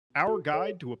Our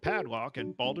Guide to a Padlock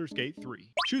in Baldur's Gate 3.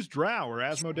 Choose Drow or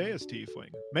Asmodeus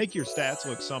Tiefling. Make your stats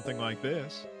look something like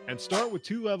this. And start with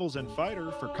 2 levels in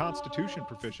Fighter for Constitution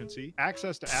proficiency,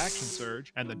 access to Action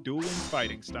Surge, and the dueling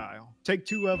fighting style. Take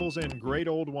 2 levels in Great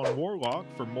Old One Warlock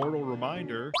for Mortal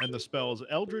Reminder and the spells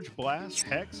Eldritch Blast,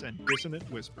 Hex, and Dissonant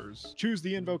Whispers. Choose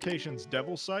the invocations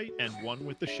Devil Sight and One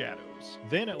with the Shadows.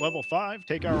 Then at level 5,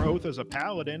 take our Oath as a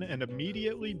Paladin and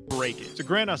immediately break it to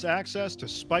grant us access to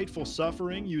Spiteful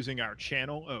Suffering using our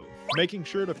Channel Oath. Making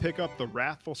sure to pick up the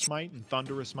Wrathful Smite and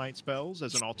Thunderous Smite spells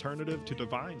as an alternative to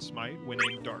Divine Smite when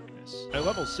in Darkness. At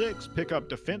level 6, pick up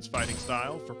Defense Fighting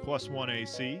Style for +1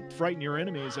 AC, frighten your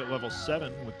enemies at level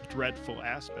 7 with Dreadful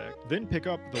Aspect, then pick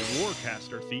up the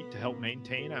Warcaster feat to help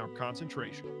maintain our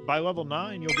concentration. By level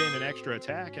 9, you'll gain an extra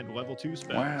attack and level 2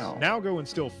 spells. Wow. Now go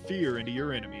instill fear into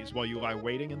your enemies while you lie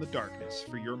waiting in the darkness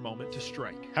for your moment to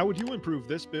strike. How would you improve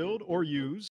this build or use